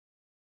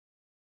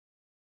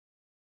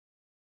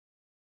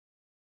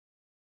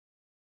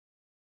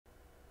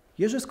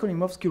Jerzy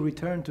Skolimowski's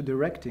return to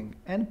directing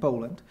and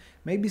Poland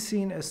may be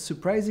seen as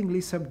surprisingly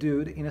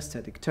subdued in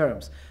aesthetic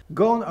terms.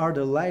 Gone are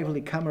the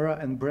lively camera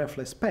and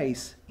breathless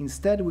pace.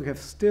 Instead, we have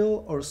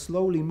still or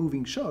slowly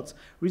moving shots,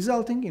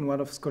 resulting in one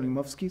of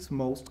Skolimowski's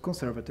most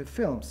conservative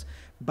films.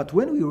 But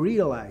when we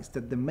realize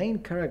that the main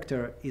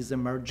character is a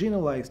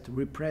marginalized,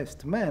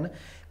 repressed man,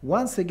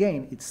 once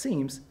again it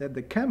seems that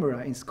the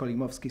camera in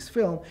Skolimowski's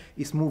film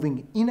is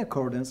moving in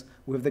accordance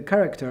with the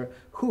character,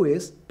 who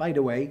is, by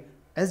the way,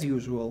 as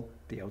usual,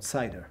 the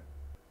outsider.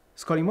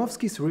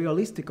 Skolimowski's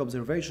realistic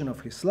observation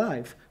of his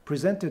life,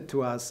 presented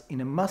to us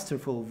in a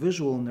masterful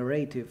visual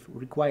narrative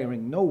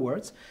requiring no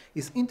words,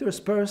 is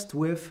interspersed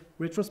with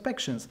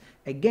retrospections,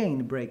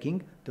 again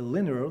breaking the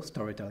linear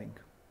storytelling.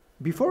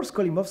 Before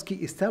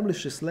Skolimowski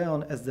establishes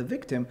Leon as the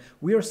victim,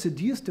 we are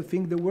seduced to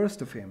think the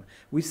worst of him.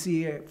 We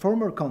see a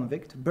former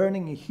convict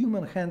burning a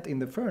human hand in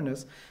the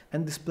furnace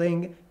and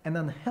displaying an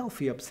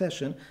unhealthy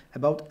obsession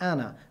about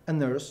Anna, a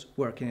nurse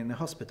working in a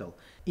hospital.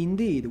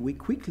 Indeed, we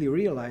quickly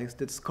realize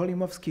that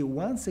Skolimowski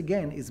once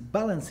again is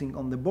balancing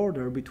on the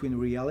border between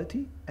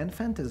reality and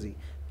fantasy.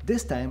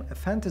 This time a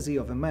fantasy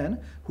of a man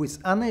who is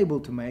unable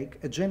to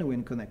make a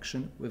genuine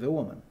connection with a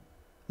woman.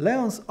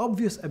 Leon's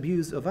obvious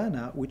abuse of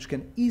Anna, which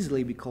can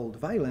easily be called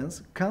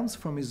violence, comes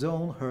from his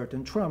own hurt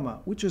and trauma,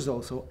 which is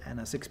also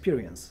Anna's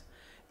experience.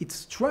 It's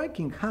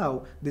striking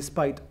how,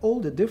 despite all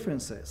the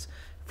differences,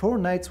 Four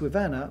Nights with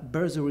Anna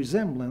bears a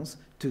resemblance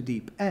to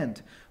Deep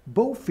End.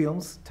 Both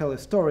films tell a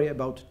story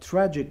about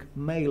tragic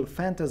male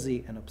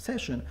fantasy and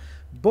obsession.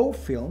 Both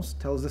films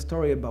tell the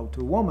story about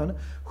a woman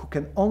who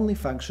can only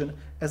function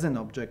as an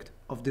object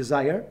of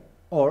desire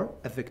or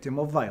a victim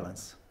of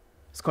violence.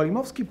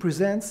 Skolimowski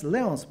presents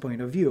Leon's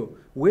point of view,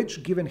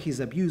 which, given his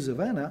abuse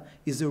of Anna,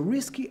 is a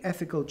risky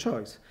ethical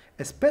choice,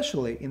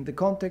 especially in the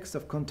context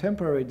of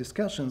contemporary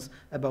discussions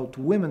about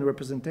women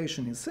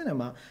representation in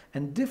cinema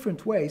and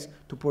different ways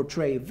to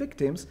portray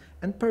victims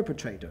and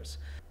perpetrators.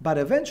 But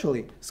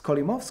eventually,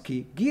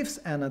 Skolimowski gives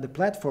Anna the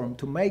platform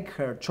to make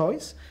her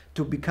choice,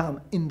 to become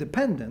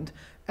independent,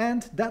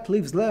 and that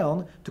leaves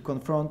Leon to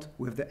confront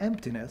with the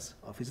emptiness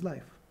of his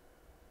life.